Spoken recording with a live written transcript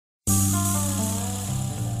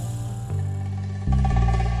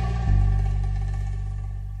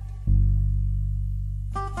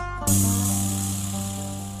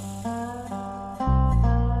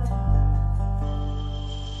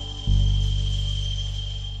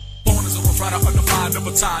fighter under fire,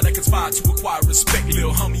 never tired, I conspire to acquire respect.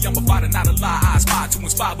 Lil' homie, I'm a fighter, not a lie. I aspire to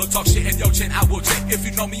inspire, but talk shit in your chin, I will check. If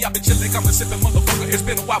you know me, I've been chillin', I'm a sippin' motherfucker. It's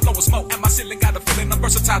been a while, blowin' smoke, and my ceiling got a feeling. I'm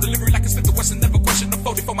versatile, delivery like it's S.W.C. Never question the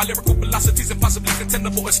 40 for my lyrical velocities, impossibly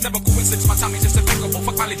contendable. It's never coincidence, my time is just impeccable.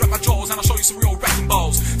 Fuck, finally drop my jaws, and I'll show you some real wrecking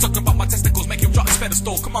balls. Talking about my testicles, make him drop his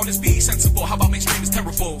pedestal. Come on, let's be sensible. How about mainstream is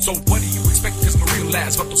terrible? So what do you expect? Cause my real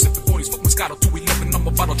ass, vato sippin' 40s, fuck Moscato 211. I'm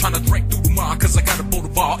a bottle trying to drink through the mall, cause I got a bowl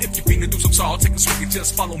of ball. If you finna do some salt, take a swig and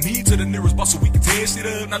just follow me to the nearest bar so we can tear shit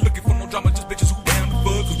up. Not looking for no drama, just bitches who down the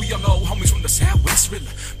fuck. Cause we all know homies from the Southwest, really.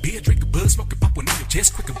 Beer, drink a buzz, smoking pop when you're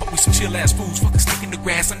just quicker. But we some chill ass fools, fucking stick in the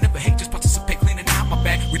grass. I never hate, just participate, cleaning out my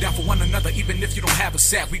back. We down for one another, even if you don't have a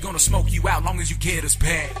sack. We gonna smoke you out long as you get us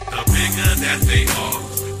back. The bigger that they are,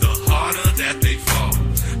 the harder that they fall.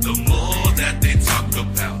 The more that they talk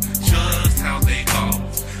about just how they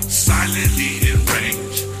are. Silently in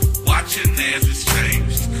range, watching as it's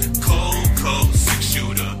changed. Cold,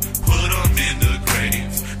 6-shooter, put them in the grave.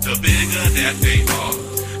 The bigger that they are,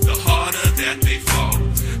 the harder that they fall.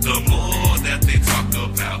 The more that they talk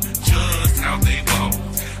about just how they are.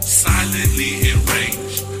 Silently in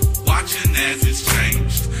range, watching as it's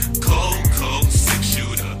changed. Cold,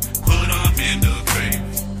 6-shooter, put them in the grave.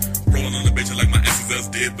 Rolling on the bitch like my ancestors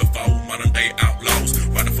did before. Modern day outlaws,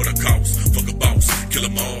 riding for the cause. Fuck a boss, kill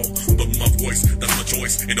them all. But my voice, that's my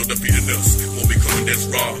choice. Ain't no defeating us. Won't be coming this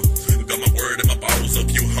raw. Got my word and my balls, a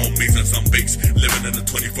few homies and some beats. Living in the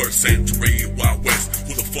 21st century, Wild West.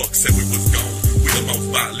 Who the fuck said we was gone? We the most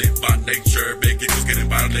violent by nature. Big eagles getting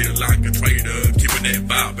violated like a traitor. Keeping that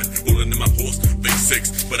vibing, rolling in my horse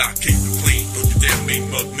V6. But I keep it clean, don't you dare me,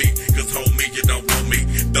 mug me. Cause homie, you don't want me.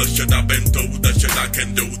 The shit I've been through, the shit I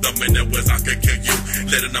can do. The minute was I can kill you.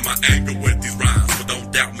 Letting out my anger with these rhymes. But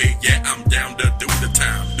don't doubt me, yeah, I'm down to do the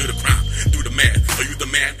time. Do the crime, do the math. Are you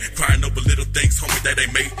the man? Crying over little things, homie, that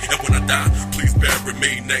ain't me. And when I die, please bury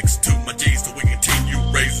me next to my G's so we continue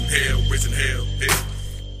raising hell, raising hell, hell.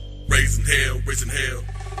 Raising hell, raising hell.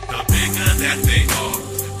 The bigger that they are,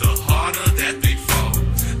 the harder that they fall.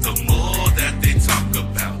 The more that they talk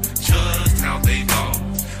about just how they are.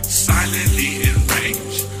 Silently in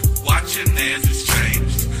range, watching as it's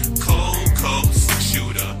changed. Cold,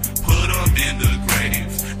 6-shooter, put them in the grave.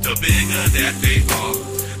 The bigger that they are,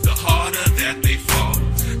 the harder that they fall.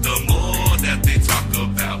 The more that they talk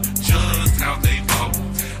about just how they are.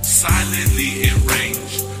 Silently in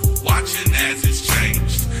range, watching as it's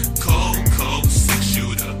changed. Cold,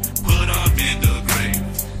 6-shooter, put them in the grave.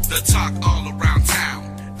 The talk all around town,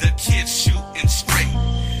 the kids shooting straight.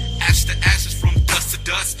 Ash to ashes, from dust to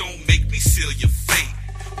dust, don't make me seal your fate.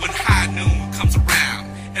 When high noon comes around,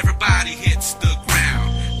 everybody hits the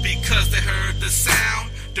ground. Because they heard the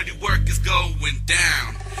sound, dirty work is going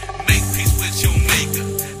down. Make peace with your maker,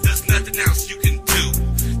 there's nothing else you can do.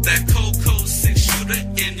 That cold 6-shooter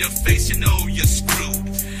in your face, you know you're screwed.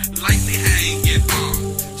 Lightly hanging on,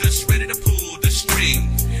 just ready to pull the string.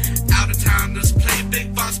 Out of town, let's play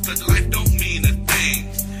big boss, but life don't mean a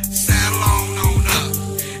thing. Saddle on up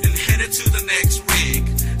and headed to the next rig.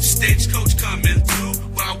 Stagecoach coming through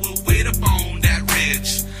while we'll wait up on that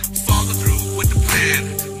ridge. Follow through with the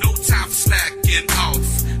plan, no time for slacking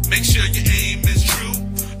off. Make sure your aim is true,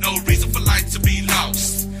 no reason for life to be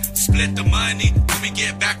lost. Split the money, when we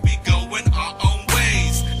get back we going our own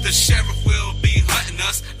ways. The sheriff will be hunting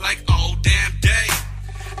us like all damn day.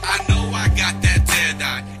 I know I got that dead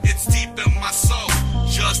eye, it's deep in my soul.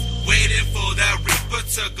 Just waiting for that reaper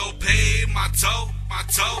to go pay my toll, my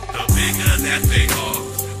toll. The bigger that they are,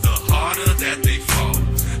 the harder that they fall.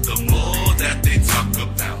 The more that they talk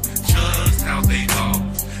about just how they are.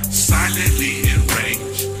 Silently in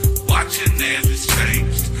range, watching as it's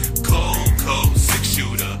changed. Cold,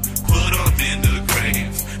 6-shooter, put them in the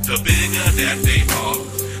grave. The bigger that they are,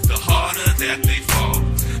 the harder that they fall.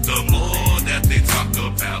 The more that they talk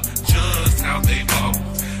about just how they are.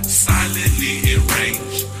 Silently in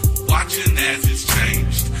range, watching as it's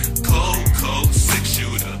changed. Cold,